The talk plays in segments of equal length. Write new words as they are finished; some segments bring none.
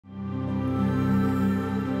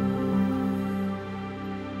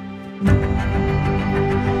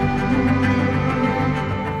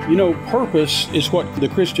You know, purpose is what the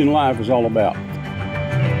Christian life is all about.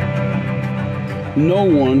 No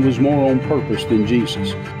one was more on purpose than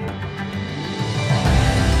Jesus.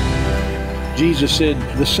 Jesus said,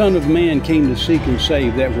 the Son of Man came to seek and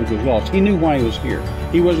save that which was lost. He knew why he was here.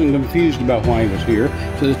 He wasn't confused about why he was here.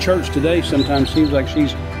 So the church today sometimes seems like she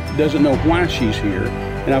doesn't know why she's here.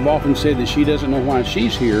 And I've often said that she doesn't know why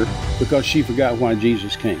she's here because she forgot why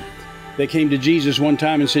Jesus came. They came to Jesus one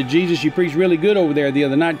time and said, Jesus, you preached really good over there the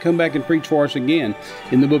other night. Come back and preach for us again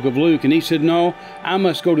in the book of Luke. And he said, no, I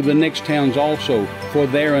must go to the next towns also, for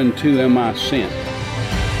thereunto am I sent.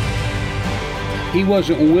 He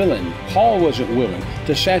wasn't willing, Paul wasn't willing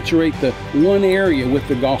to saturate the one area with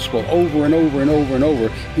the gospel over and over and over and over.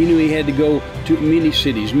 He knew he had to go to many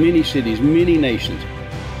cities, many nations.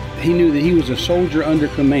 He knew that he was a soldier under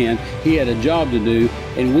command. He had a job to do,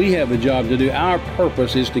 and we have a job to do. Our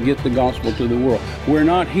purpose is to get the gospel to the world. We're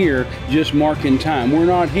not here just marking time. We're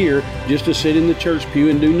not here just to sit in the church pew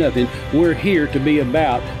and do nothing. We're here to be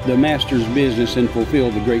about the Master's business and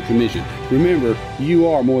fulfill the Great Commission. Remember, you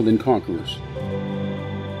are more than conquerors.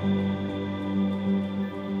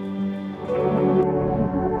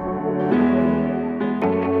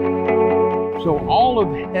 So all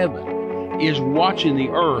of heaven is watching the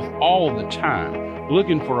earth all the time,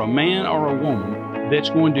 looking for a man or a woman that's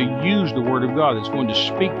going to use the Word of God, that's going to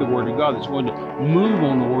speak the Word of God, that's going to move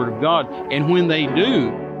on the Word of God. And when they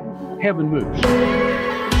do, heaven moves.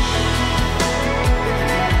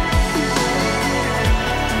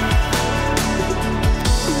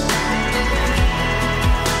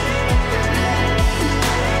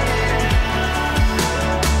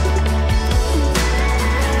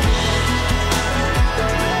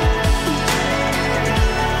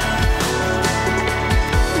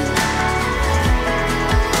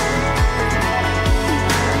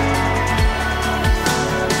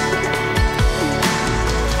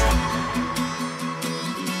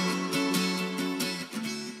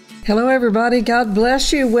 Hello, everybody. God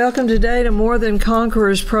bless you. Welcome today to More Than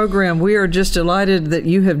Conquerors program. We are just delighted that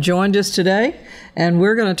you have joined us today, and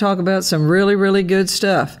we're going to talk about some really, really good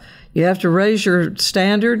stuff. You have to raise your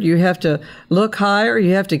standard. You have to look higher.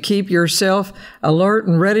 You have to keep yourself alert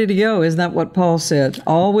and ready to go. Isn't that what Paul said?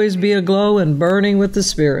 Always be aglow and burning with the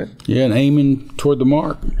Spirit. Yeah, and aiming toward the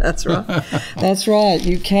mark. That's right. That's right.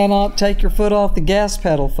 You cannot take your foot off the gas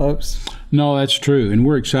pedal, folks. No, that's true, and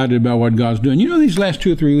we're excited about what God's doing. You know, these last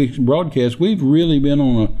 2 or 3 weeks broadcasts, we've really been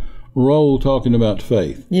on a roll talking about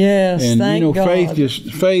faith. Yes, and thank God.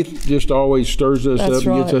 Faith just always stirs us That's up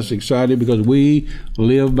right. and gets us excited because we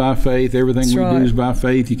live by faith. Everything That's we right. do is by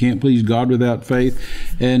faith. You can't please God without faith.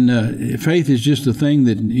 And faith is just the thing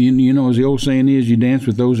that, you know, as the old saying is, you dance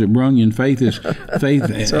with those that brung you. And faith is faith.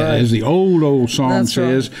 That's right. As the old song That's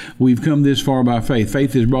says, right. We've come this far by faith.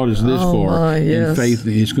 Faith has brought us this far, yes. and faith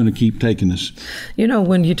is going to keep taking us. You know,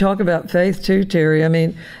 when you talk about faith too, Terry, I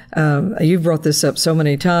mean, you've brought this up so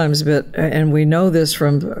many times, and we know this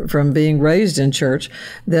from being raised in church,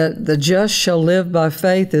 that the just shall live by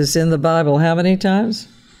faith is in the Bible how many times?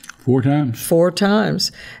 4 times. 4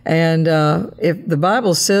 times. And if the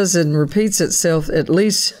Bible says it and repeats itself at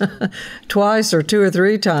least twice or 2 or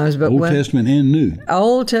 3 times, but Old Testament and New.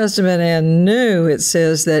 Old Testament and New, it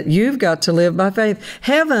says that you've got to live by faith.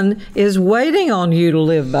 Heaven is waiting on you to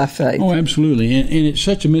live by faith. Oh, absolutely. And it's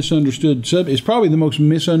such a misunderstood it's probably the most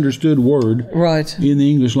misunderstood word right. in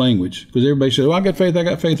the English language. Because everybody says, well, I got faith, I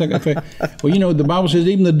got faith, I got faith. Well, you know, the Bible says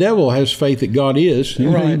even the devil has faith that God is.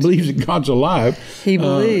 Right. He believes that God's alive. He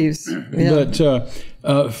believes. Yeah.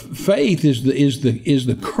 But faith is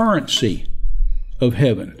the currency of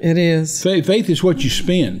heaven. It is. Faith is what you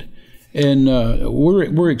spend. And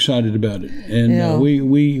we're excited about it. And Yeah.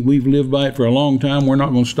 we've lived by it for a long time. We're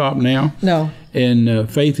not going to stop now. No. And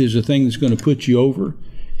faith is the thing that's going to put you over.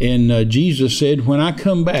 And Jesus said, when I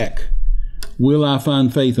come back, will I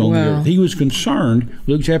find faith on the earth? He was concerned.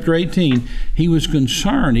 Luke chapter 18, he was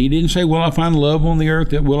concerned. He didn't say, will I find love on the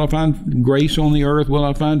earth? Will I find grace on the earth? Will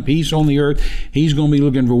I find peace on the earth? He's going to be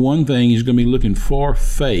looking for one thing. He's going to be looking for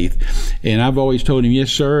faith. And I've always told him,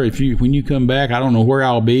 yes, sir, when you come back, I don't know where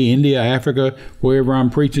I'll be, India, Africa, wherever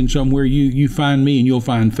I'm preaching somewhere, you find me and you'll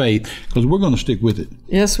find faith, because we're going to stick with it.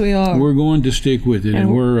 Yes, we are. We're going to stick with it,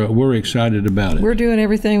 and we're excited about it. We're doing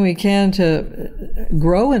everything we can to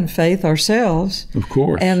grow in faith ourselves. Of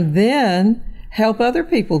course. And then help other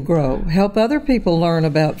people grow, help other people learn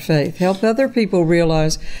about faith, help other people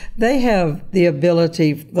realize they have the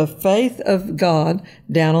ability, the faith of God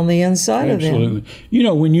down on the inside of them. Absolutely. You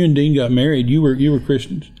know, when you and Dean got married, you were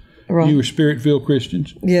Christians. Right. You were Spirit-filled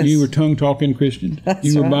Christians. Yes. You were tongue-talking Christians. That's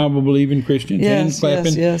you were right. Bible-believing Christians. Hands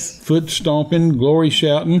clapping, foot stomping, glory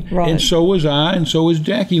shouting. Right. And so was I, and so was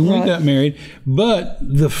Jackie when we got married. But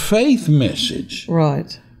the faith message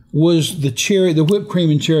was the whipped cream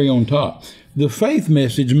and cherry on top. The faith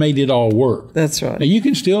message made it all work. That's right. Now, you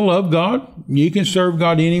can still love God. You can serve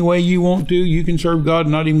God any way you want to. You can serve God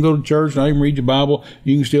and not even go to church, not even read your Bible.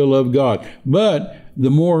 You can still love God. But the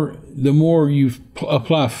more you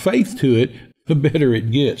apply faith to it, the better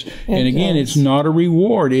it gets. And again, it's not a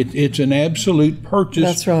reward. It's an absolute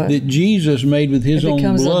purchase that Jesus made with His own blood. It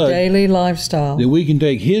becomes a daily lifestyle. That we can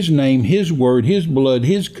take His name, His word, His blood,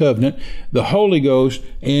 His covenant, the Holy Ghost,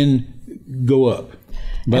 and go up.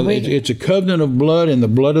 But it's a covenant of blood and the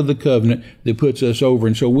blood of the covenant that puts us over.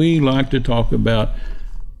 And so we like to talk about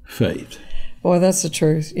faith. Boy, that's the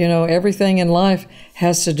truth. You know, everything in life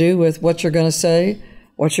has to do with what you're going to say,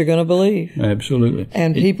 what you're going to believe. Absolutely.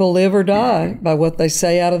 And people live or die by what they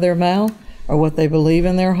say out of their mouth or what they believe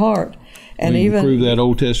in their heart. And we even prove that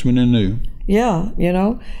Old Testament and New. Yeah, you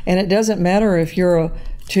know, and it doesn't matter if you're a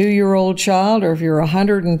 2-year-old child or if you're a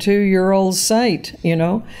 102-year-old saint, you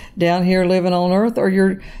know, down here living on earth, or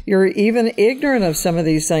you're even ignorant of some of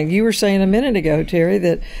these things. You were saying a minute ago, Terry,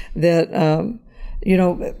 that you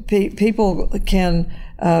know, people can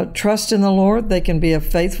trust in the Lord. They can be a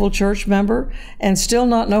faithful church member and still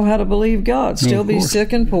not know how to believe God. Still be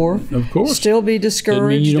sick and poor. Of course. Still be discouraged, doesn't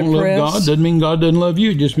mean you don't depressed. love God. Doesn't mean God doesn't love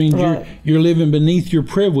you. It just means you're living beneath your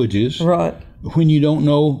privileges. Right. When you don't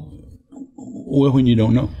know. Well, when you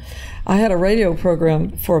don't know. I had a radio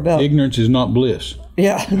program for about... Ignorance is not bliss.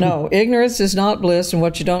 Yeah, no. Ignorance is not bliss, and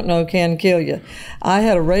what you don't know can kill you. I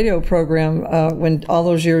had a radio program when all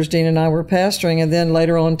those years Dean and I were pastoring, and then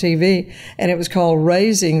later on TV, and it was called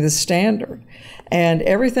Raising the Standard. And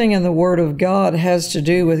everything in the Word of God has to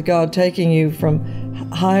do with God taking you from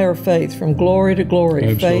higher faith, from glory to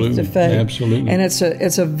glory, faith to faith. Absolutely. And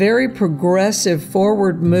it's a very progressive,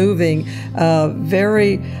 forward-moving,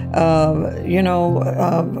 very,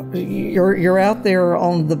 you're out there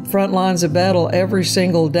on the front lines of battle every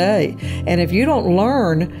single day. And if you don't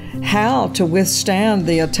learn how to withstand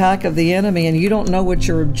the attack of the enemy, and you don't know what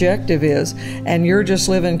your objective is, and you're just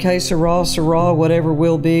living que sera, whatever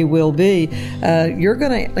will be, you're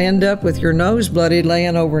going to end up with your nose bloodied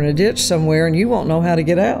laying over in a ditch somewhere, and you won't know how to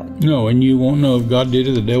get out. No, and you won't know if God did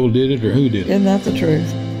it, the devil did it, or who did it. Isn't that the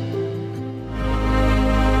truth?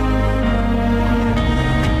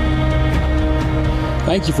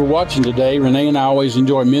 Thank you for watching today. Reneé and I always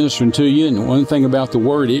enjoy ministering to you. And one thing about the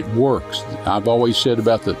Word, it works. I've always said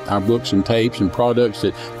about our books and tapes and products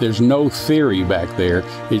that there's no theory back there.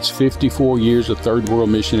 It's 54 years of third world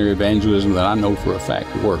missionary evangelism that I know for a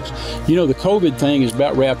fact works. You know, the COVID thing is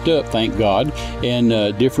about wrapped up, thank God,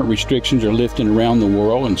 and different restrictions are lifting around the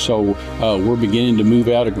world. And so we're beginning to move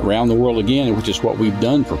out around the world again, which is what we've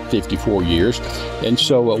done for 54 years. And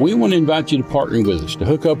so we want to invite you to partner with us, to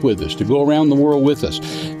hook up with us, to go around the world with us.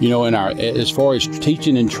 You know, as far as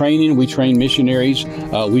teaching and training, we train missionaries,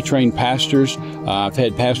 we train pastors. I've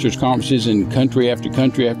had pastors' conferences in country after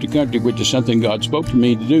country after country, which is something God spoke to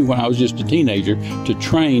me to do when I was just a teenager, to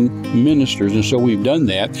train ministers, and so we've done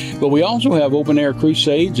that. But we also have open-air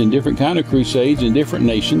crusades and different kind of crusades in different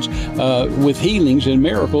nations with healings and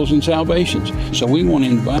miracles and salvations. So we want to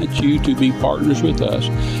invite you to be partners with us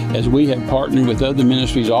as we have partnered with other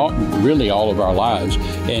ministries really all of our lives.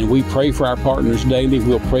 And we pray for our partners daily.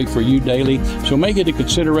 We'll pray for you daily. So make it a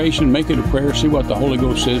consideration, make it a prayer, see what the Holy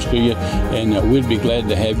Ghost says to you, and we'd be glad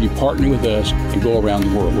to have you partner with us and go around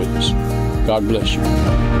the world with us. God bless you.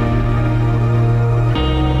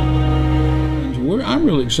 I'm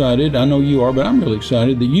really excited. I know you are, but I'm really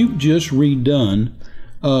excited that you've just redone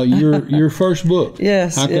your first book, High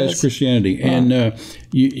Class Christianity, and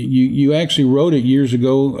you actually wrote it years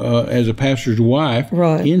ago as a pastor's wife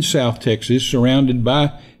in South Texas, surrounded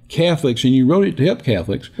by Catholics, and you wrote it to help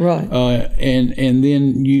Catholics, and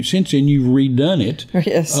then since then you've redone it,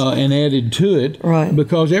 and added to it,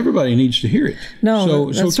 because everybody needs to hear it.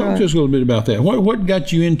 So talk to us a little bit about that. What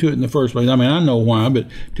got you into it in the first place? I mean, I know why, but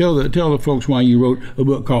tell the folks why you wrote a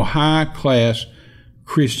book called High Class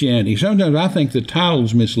Christianity. Sometimes I think the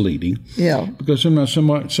title's misleading. Yeah. Because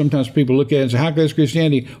sometimes people look at it and say, High Class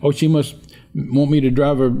Christianity, oh, she must want me to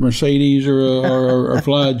drive a Mercedes or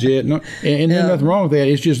fly a jet. No, and there's nothing wrong with that.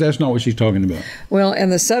 It's just that's not what she's talking about. Well,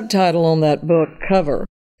 and the subtitle on that book cover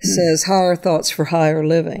says Higher Thoughts for Higher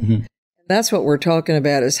Living. Mm-hmm. That's what we're talking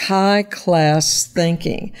about, is high-class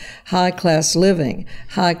thinking, high-class living,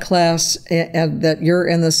 high-class, and that you're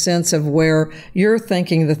in the sense of where you're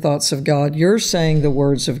thinking the thoughts of God, you're saying the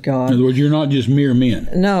words of God. In other words, you're not just mere men.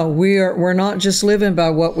 No, we're not just living by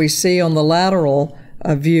what we see on the lateral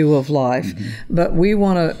view of life, but we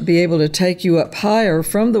want to be able to take you up higher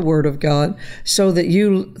from the Word of God so that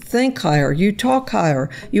you think higher, you talk higher,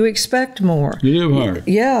 you expect more. You live higher.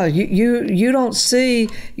 Yeah, you don't see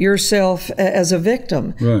yourself as a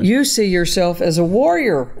victim. Right. You see yourself as a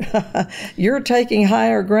warrior. You're taking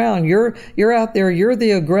higher ground. You're out there. You're the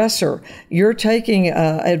aggressor. You're taking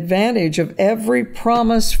advantage of every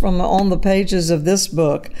promise from on the pages of this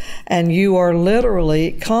book, and you are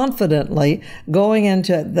literally, confidently going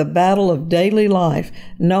into the battle of daily life,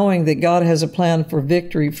 knowing that God has a plan for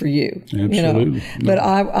victory for you. Absolutely. You know? But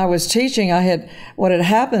I was teaching. What had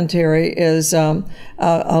happened, Terry, is a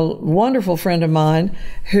wonderful friend of mine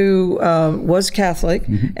who was Catholic,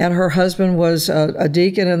 and her husband was a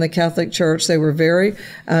deacon in the Catholic Church. They were very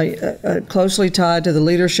closely tied to the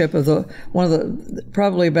leadership of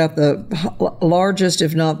probably about the largest,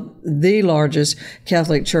 if not the largest,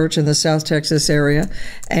 Catholic church in the South Texas area,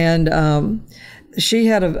 and she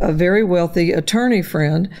had a very wealthy attorney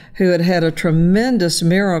friend who had a tremendous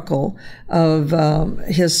miracle of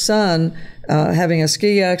his son having a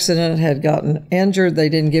ski accident, had gotten injured. They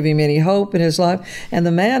didn't give him any hope in his life. And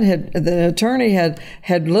the attorney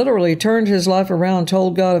had literally turned his life around,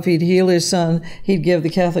 told God if he'd heal his son, he'd give the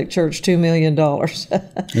Catholic Church $2 million.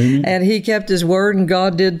 And he kept his word, and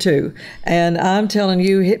God did too. And I'm telling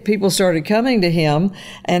you, people started coming to him,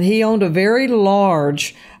 and he owned a very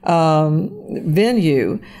large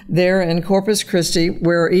venue there in Corpus Christi,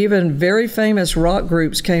 where even very famous rock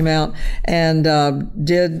groups came out and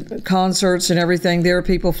did concerts and everything there.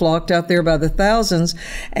 People flocked out there by the thousands,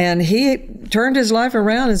 and he turned his life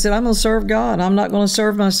around and said, I'm going to serve God. I'm not going to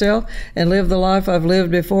serve myself and live the life I've lived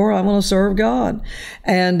before. I'm going to serve God.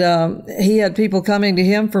 And he had people coming to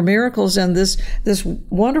him for miracles, and this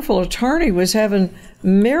wonderful attorney was having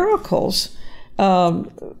miracles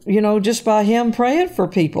just by him praying for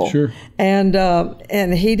people. Sure.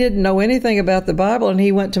 And he didn't know anything about the Bible, and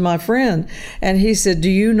he went to my friend, and he said, do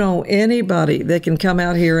you know anybody that can come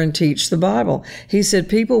out here and teach the Bible? He said,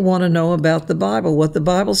 people want to know about the Bible, what the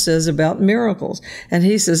Bible says about miracles. And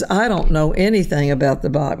he says, I don't know anything about the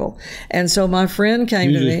Bible. And so my friend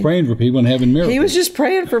came to me. He was just praying for people and having miracles. He was just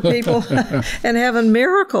praying for people and having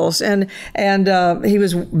miracles. And he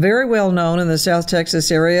was very well known in the South Texas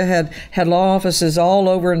area, had law offices all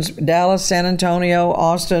over in Dallas, San Antonio,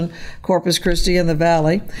 Austin, Corpus Christi, and the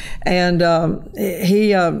Valley. And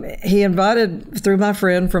he invited, through my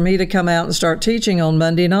friend, for me to come out and start teaching on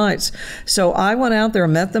Monday nights. So I went out there,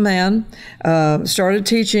 met the man, started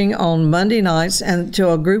teaching on Monday nights, and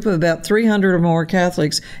to a group of about 300 or more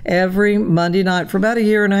Catholics every Monday night for about a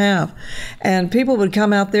year and a half. And people would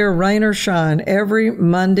come out there, rain or shine, every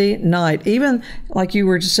Monday night. Even like you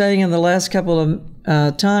were saying in the last couple of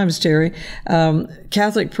times, Terry,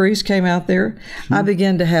 Catholic priests came out there. Sure. I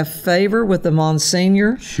began to have favor with the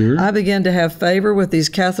Monsignor. Sure. I began to have favor with these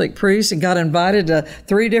Catholic priests and got invited to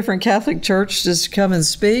 3 different Catholic churches to come and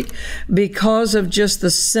speak because of just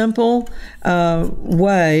the simple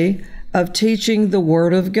way of teaching the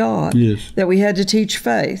Word of God. Yes. That we had to teach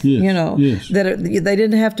faith. Yes. Yes. That they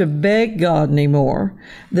didn't have to beg God anymore,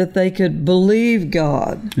 that they could believe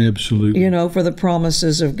God. Absolutely. For the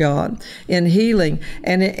promises of God in healing.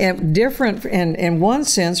 And different in one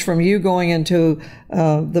sense from you going into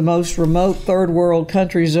the most remote third world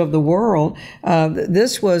countries of the world.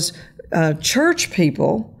 This was church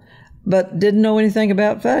people, but didn't know anything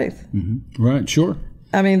about faith. Mm-hmm. Right, sure.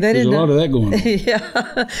 I mean, There's a lot of that going on.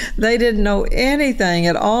 Yeah, they didn't know anything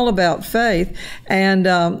at all about faith. And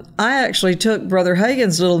I actually took Brother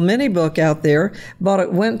Hagin's little mini book out there,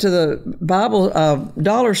 went to the Bible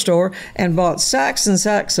dollar store and bought sacks and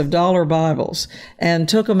sacks of dollar Bibles and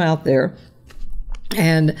took them out there.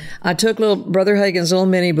 And I took Brother Hagin's little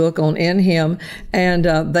mini book on In Him,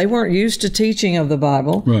 and they weren't used to teaching of the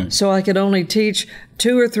Bible. Right. So I could only teach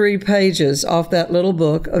 2 or 3 pages off that little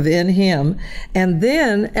book of In Him. And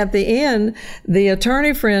then at the end, the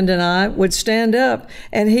attorney friend and I would stand up,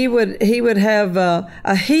 and he would have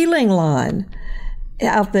a healing line.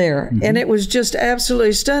 out there. And it was just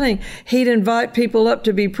absolutely stunning. He'd invite people up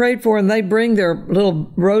to be prayed for, and they'd bring their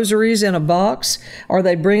little rosaries in a box, or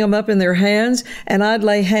they'd bring them up in their hands, and I'd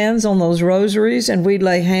lay hands on those rosaries, and we'd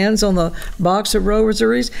lay hands on the box of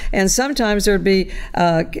rosaries. And sometimes there'd be,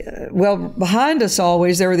 behind us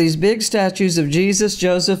always, there were these big statues of Jesus,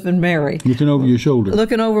 Joseph, and Mary. Looking over your shoulder.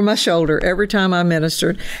 Looking over my shoulder every time I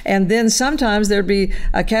ministered. And then sometimes there'd be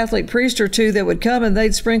a Catholic priest or two that would come, and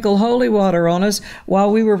they'd sprinkle holy water on us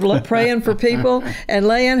while we were praying for people and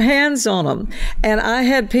laying hands on them. And I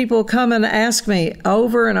had people come and ask me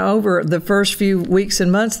over and over the first few weeks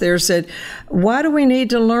and months there, said, why do we need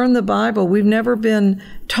to learn the Bible? We've never been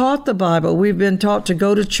taught the Bible. We've been taught to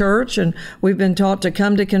go to church, and we've been taught to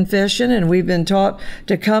come to confession, and we've been taught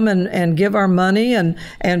to come and give our money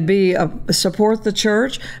and be support the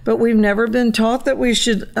church, but we've never been taught that we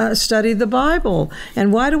should study the Bible.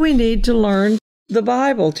 And why do we need to learn the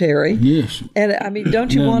Bible, Terry? Yes. And I mean,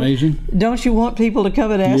 don't you want people to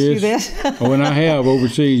come and ask you this? Oh, and I have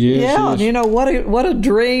overseas, yes. Yeah, yes. You know, what a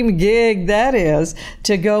dream gig that is,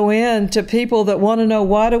 to go in to people that want to know,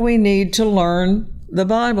 why do we need to learn the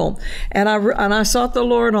Bible? And I sought the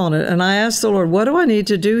Lord on it, and I asked the Lord, what do I need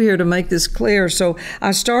to do here to make this clear? So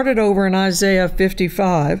I started over in Isaiah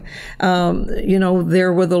 55,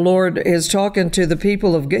 there where the Lord is talking to the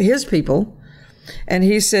people of his people. And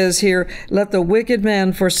he says here, let the wicked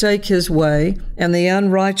man forsake his way, and the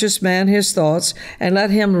unrighteous man his thoughts, and let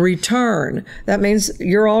him return. That means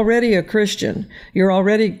you're already a Christian. You're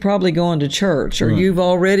already probably going to church, or you've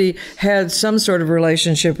already had some sort of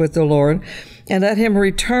relationship with the Lord. And let him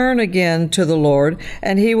return again to the Lord,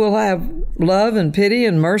 and he will have love and pity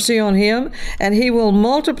and mercy on him, and he will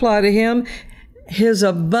multiply to him his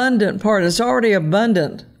abundant pardon. It's already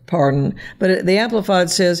abundant pardon, but the Amplified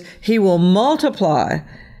says he will multiply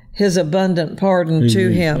his abundant pardon to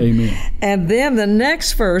him. Amen. And then the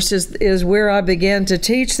next verse is where I began to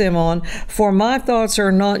teach them on, for my thoughts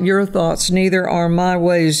are not your thoughts, neither are my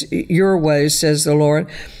ways your ways, says the Lord.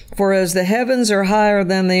 For as the heavens are higher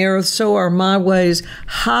than the earth, so are my ways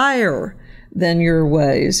higher than your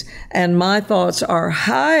ways, and my thoughts are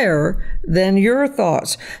higher than your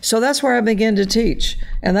thoughts. So that's where I began to teach,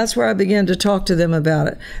 and that's where I began to talk to them about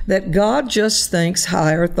it, that God just thinks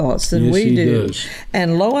higher thoughts than we do. Does.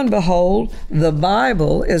 And lo and behold, the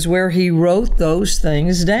Bible is where he wrote those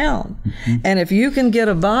things down. And if you can get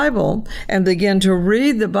a Bible and begin to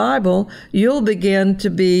read the Bible, you'll begin to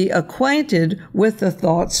be acquainted with the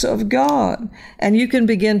thoughts of God, and you can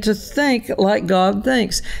begin to think like God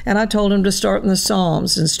thinks. And I told him to start in the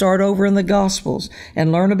Psalms and start over in the Gospels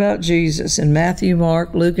and learn about Jesus in Matthew,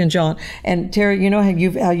 Mark, Luke, and John. And Terry, you know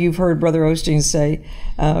how you've heard Brother Osteen say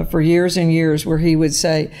for years and years, where he would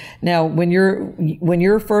say, now when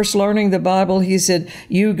you're first learning the Bible, he said,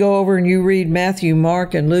 you go over and you read Matthew,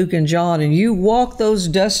 Mark, and Luke, and John, and you walk those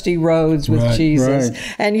dusty roads with Jesus,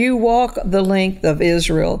 and you walk the length of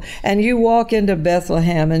Israel, and you walk into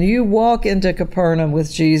Bethlehem, and you walk into Capernaum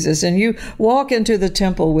with Jesus, and you walk into the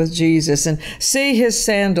temple with Jesus, and see his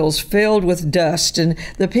sandals filled with dust, and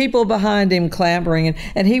the people behind him clambering,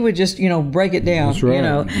 and he would just, break it down,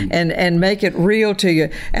 and make it real to you.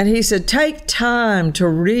 And he said, take time to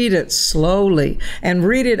read it slowly and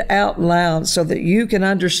read it out loud so that you can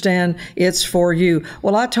understand it's for you.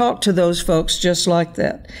 Well, I talked to those folks just like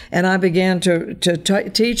that, and I began to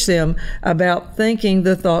teach them about thinking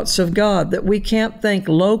the thoughts of God, that we can't think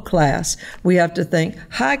low class, we have to think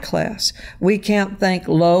high class. We can't think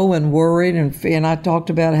low and worried, and I talked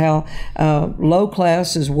about how low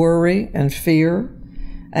class is worry and fear,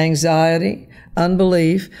 anxiety,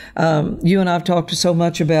 unbelief. You and I have talked so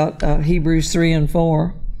much about Hebrews 3 and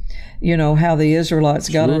 4, how the Israelites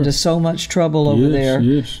got into so much trouble over there,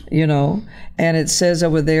 and it says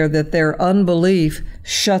over there that their unbelief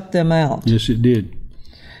shut them out. Yes, it did.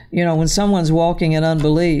 When someone's walking in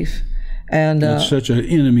unbelief, and it's such an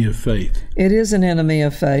enemy of faith. It is an enemy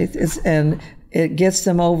of faith. It gets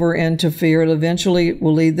them over into fear. It eventually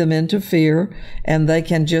will lead them into fear, and they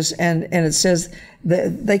can just, and it says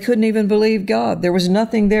that they couldn't even believe God. There was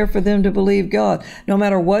nothing there for them to believe God, no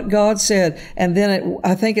matter what God said. And then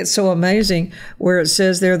I think it's so amazing where it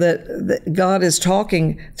says there that God is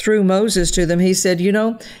talking through Moses to them. He said,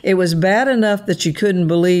 it was bad enough that you couldn't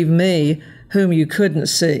believe me, whom you couldn't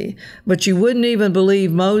see, but you wouldn't even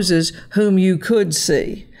believe Moses, whom you could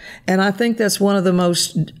see. And I think that's one of the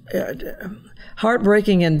most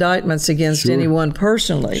heartbreaking indictments against anyone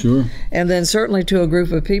personally. Sure. And then certainly to a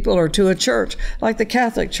group of people or to a church, like the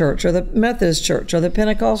Catholic Church or the Methodist Church or the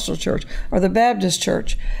Pentecostal Church or the Baptist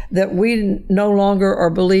Church, that we no longer are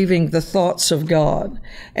believing the thoughts of God.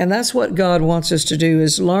 And that's what God wants us to do,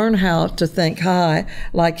 is learn how to think high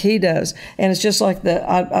like He does. And it's just like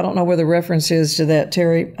I don't know where the reference is to that,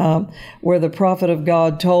 Terry, where the prophet of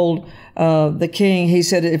God told the king, he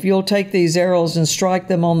said, if you'll take these arrows and strike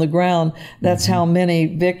them on the ground, that's how many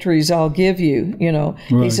victories I'll give you. You know,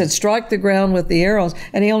 He said, strike the ground with the arrows.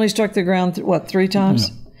 And he only struck the ground, 3 times?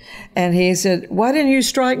 Yeah. And he said, why didn't you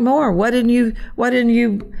strike more? Why didn't you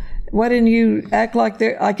act like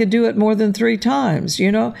I could do it more than 3 times?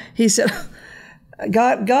 You know, he said,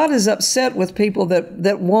 God is upset with people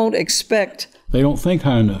that won't expect. They don't think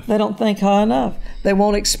high enough. They don't think high enough. They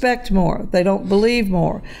won't expect more. They don't believe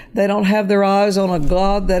more. They don't have their eyes on a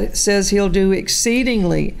God that says He'll do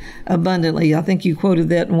exceedingly abundantly. I think you quoted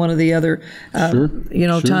that in one of the other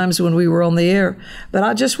times when we were on the air. But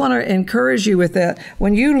I just want to encourage you with that.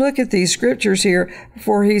 When you look at these scriptures here,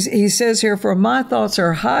 he says here, for my thoughts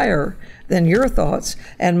are higher than your thoughts,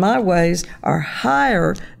 and my ways are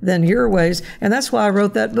higher than your ways. And that's why I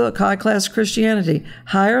wrote that book, High Class Christianity,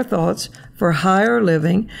 Higher Thoughts for Higher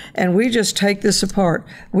Living. And we just take this apart.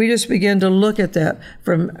 We just begin to look at that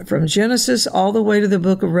from Genesis all the way to the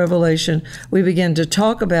book of Revelation. We begin to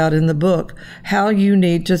talk about in the book how you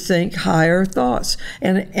need to think higher thoughts.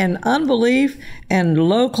 And unbelief and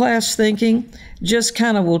low-class thinking just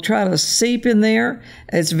kind of will try to seep in there.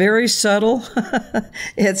 It's very subtle.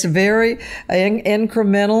 It's very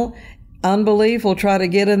incremental. Unbelief will try to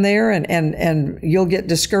get in there, and you'll get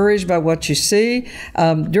discouraged by what you see.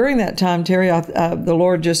 During that time, Terry, the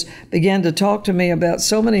Lord just began to talk to me about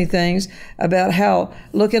so many things, about how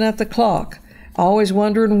looking at the clock, always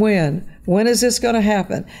wondering when is this going to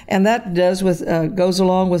happen? And that goes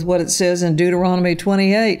along with what it says in Deuteronomy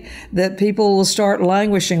 28, that people will start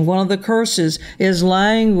languishing. One of the curses is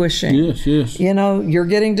languishing. Yes. You know, you're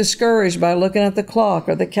getting discouraged by looking at the clock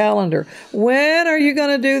or the calendar. When are you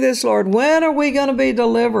going to do this, Lord? When are we going to be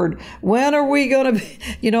delivered? When are we going to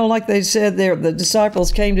be, like they said there, the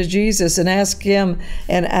disciples came to Jesus and asked Him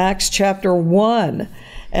in Acts chapter 1.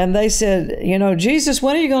 And they said, Jesus,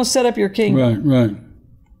 when are you going to set up your kingdom? Right.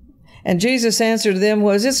 And Jesus' answer to them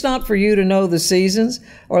was, it's not for you to know the seasons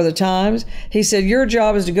or the times. He said, your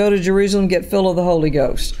job is to go to Jerusalem and get full of the Holy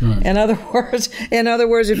Ghost. Right. In other words,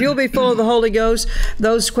 if you'll be full of the Holy Ghost,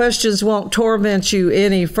 those questions won't torment you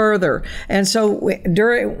any further. And so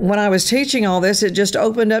when I was teaching all this, it just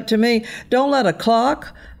opened up to me, don't let a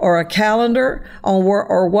clock or a calendar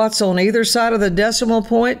or what's on either side of the decimal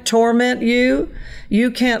point torment you. You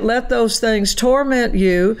can't let those things torment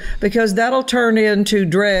you, because that'll turn into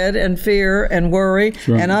dread and fear and worry,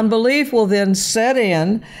 and unbelief will then set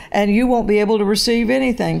in, and you won't be able to receive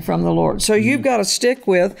anything from the Lord. So you've got to stick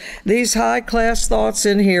with these high-class thoughts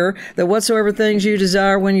in here, that whatsoever things you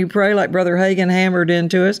desire when you pray, like Brother Hagin hammered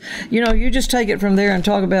into us. You just take it from there and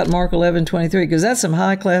talk about Mark 11:23, because that's some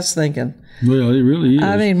high-class thinking. Well, it really is.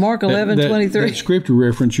 I mean, Mark 11:23. That scripture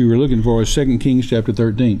reference you were looking for is 2 Kings chapter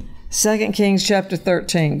 13. 2 Kings chapter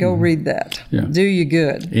 13. Go read that. Yeah. Do you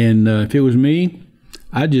good. And if it was me,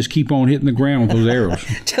 I'd just keep on hitting the ground with those arrows.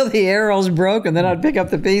 Till the arrow's broke, and then I'd pick up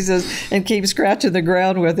the pieces and keep scratching the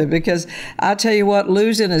ground with it. Because I tell you what,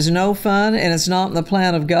 losing is no fun, and it's not in the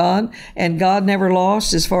plan of God. And God never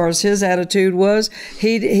lost as far as His attitude was.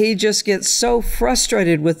 He just gets so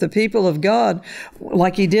frustrated with the people of God,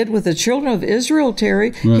 like He did with the children of Israel,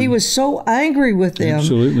 Terry. Right. He was so angry with them.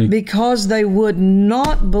 Absolutely. Because they would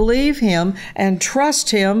not believe Him and trust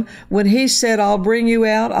Him when He said, I'll bring you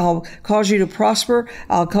out, I'll cause you to prosper,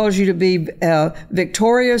 I'll cause you to be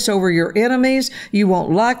victorious over your enemies. You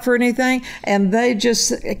won't lack for anything. And they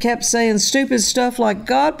just kept saying stupid stuff like,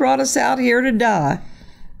 God brought us out here to die.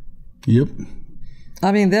 Yep.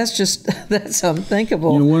 I mean, that's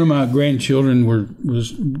unthinkable. One of my grandchildren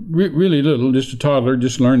was really little, just a toddler,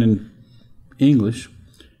 just learning English.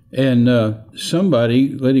 And somebody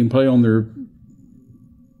let him play on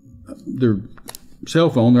their cell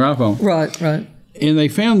phone, their iPhone. Right. And they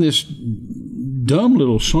found this dumb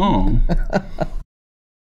little song.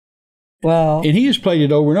 Wow. And he just played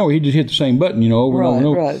it over and over. He just hit the same button, over and over and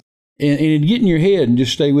over. Right. And it'd get in your head and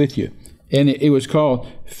just stay with you. And it was called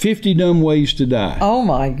 50 Dumb Ways to Die. Oh,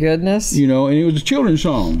 my goodness. And it was a children's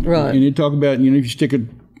song. Right. And it'd talk about, if you stick a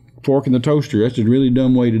fork in the toaster, that's a really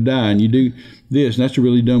dumb way to die. And you this, and that's a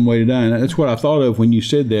really dumb way to die. And that's what I thought of when you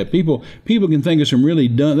said that. People can think of some really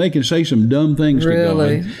dumb, they can say some dumb things to God.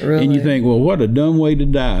 Really. And you think, well, what a dumb way to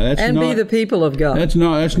die. That's be the people of God. That's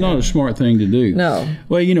not a smart thing to do. No.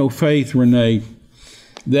 Well, Faith, Reneé,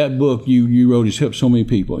 that book you wrote has helped so many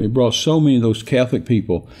people. It brought so many of those Catholic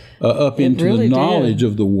people up into the knowledge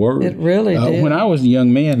of the Word. It really did. When I was a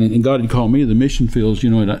young man, and God had called me to the mission fields,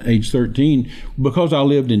 at age 13, because I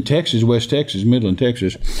lived in Texas, West Texas, Midland,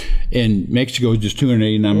 Texas, and Mexico is just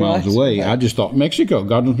 289 miles away. I just thought, Mexico,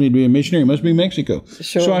 God wants me to be a missionary. It must be Mexico.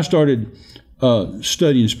 Sure. So I started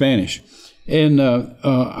studying Spanish. And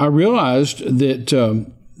I realized that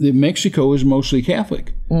Mexico is mostly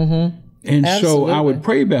Catholic. Mm-hmm. And Absolutely. So I would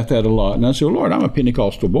pray about that a lot. And I said, Lord, I'm a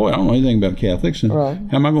Pentecostal boy. I don't know anything about Catholics. And right.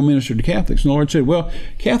 how am I going to minister to Catholics? And the Lord said, well,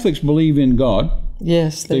 Catholics believe in God.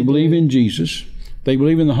 Yes, they believe in Jesus. They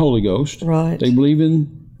believe in the Holy Ghost. Right. They believe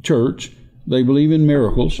in church. They believe in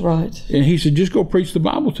miracles. Right. And he said, just go preach the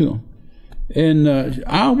Bible to them. And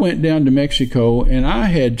I went down to Mexico, and I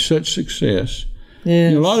had such success.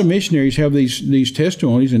 Yes. A lot of missionaries have these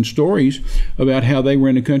testimonies and stories about how they were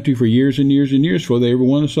in the country for years and years and years before they ever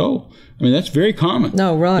won a soul. I mean, that's very common.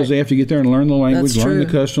 No, right. Because they have to get there and learn the language, That's learn true.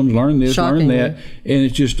 the customs, learn this, learn that. And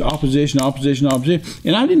it's just opposition.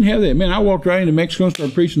 And I didn't have that. Man, I walked right into Mexico and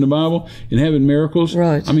started preaching the Bible and having miracles.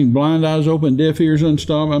 Right. I mean, blind eyes open, deaf ears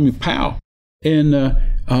unstopped. I mean, pow. And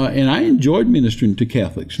I enjoyed ministering to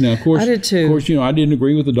Catholics. Now, of course, I did too. Of course, I didn't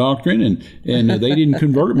agree with the doctrine, and they didn't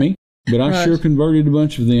convert me. But I right. sure converted a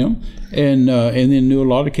bunch of them, and then knew a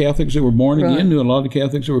lot of Catholics that were born again, knew a lot of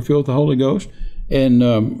Catholics that were filled with the Holy Ghost,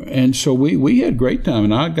 and so we had a great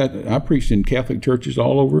time. And I preached in Catholic churches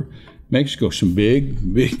all over Mexico, some big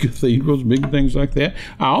cathedrals, big things like that.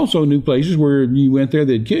 I also knew places where you went there,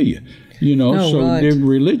 they'd kill you, so right. their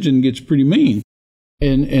religion gets pretty mean.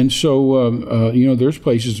 And so, there's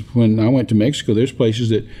places, when I went to Mexico, there's places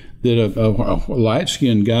that a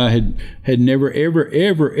light-skinned guy had never,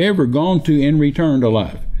 ever gone to and returned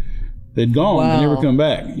alive. They'd gone and never come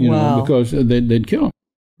back, because they'd kill him.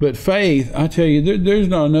 But faith, I tell you, there's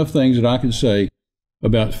not enough things that I could say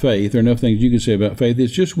about faith, or enough things you could say about faith.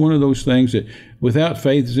 It's just one of those things that without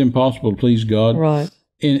faith it's impossible to please God. Right.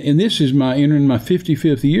 And this is entering my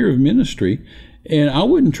 55th year of ministry. And I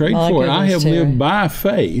wouldn't trade for it. I have lived by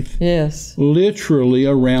faith, literally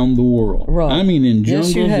around the world. Right. I mean, in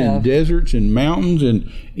jungles, and deserts, and mountains,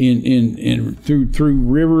 and in through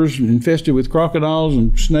rivers infested with crocodiles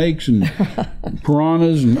and snakes and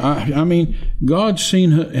piranhas. And I mean, God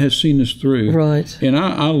has seen us through. Right. And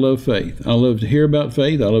I love faith. I love to hear about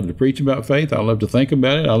faith. I love to preach about faith. I love to think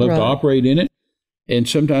about it. I love to operate in it. And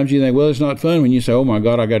sometimes you think, well, it's not fun when you say, oh my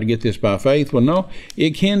God, I got to get this by faith. Well, no,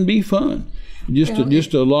 it can be fun.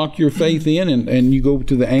 Just to lock your faith in, and you go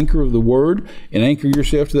to the anchor of the Word and anchor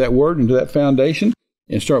yourself to that Word and to that foundation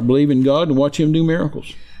and start believing God and watch Him do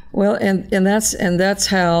miracles. Well, and that's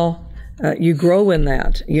how you grow in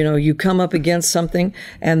that. You come up against something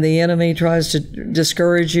and the enemy tries to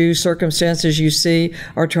discourage you. Circumstances you see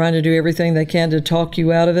are trying to do everything they can to talk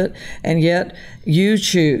you out of it, and yet you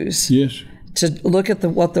choose. Yes. To look at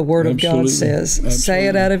what the Word of God says. Absolutely. Say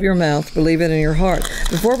it out of your mouth. Believe it in your heart.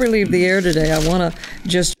 Before we leave the air today, I want to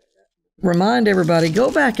just remind everybody,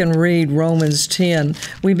 go back and read Romans 10.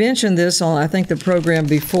 We mentioned this on, I think, the program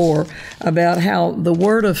before, about how the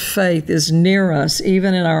word of faith is near us,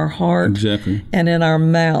 even in our heart and in our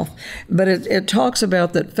mouth. But it talks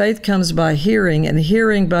about that faith comes by hearing, and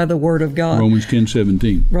hearing by the word of God. Romans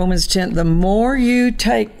 10:17. Romans 10. The more you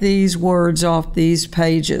take these words off these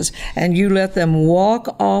pages and you let them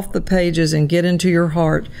walk off the pages and get into your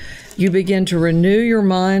heart, you begin to renew your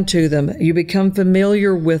mind to them. You become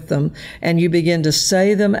familiar with them, and you begin to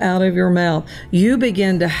say them out of your mouth. You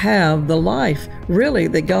begin to have the life, really,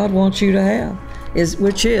 that God wants you to have,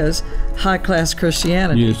 which is high-class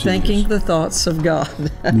Christianity, yes, thinking the thoughts of God.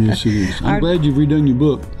 Yes, it is. I'm glad you've redone your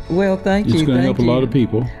book. Well, thank you. It's going to help a lot of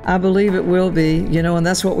people. I believe it will be, and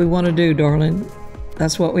that's what we want to do, darling.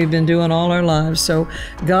 That's what we've been doing all our lives. So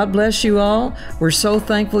God bless you all. We're so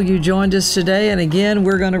thankful you joined us today. And again,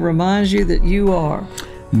 we're going to remind you that you are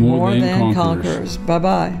more than conquerors.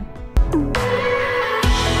 Bye-bye.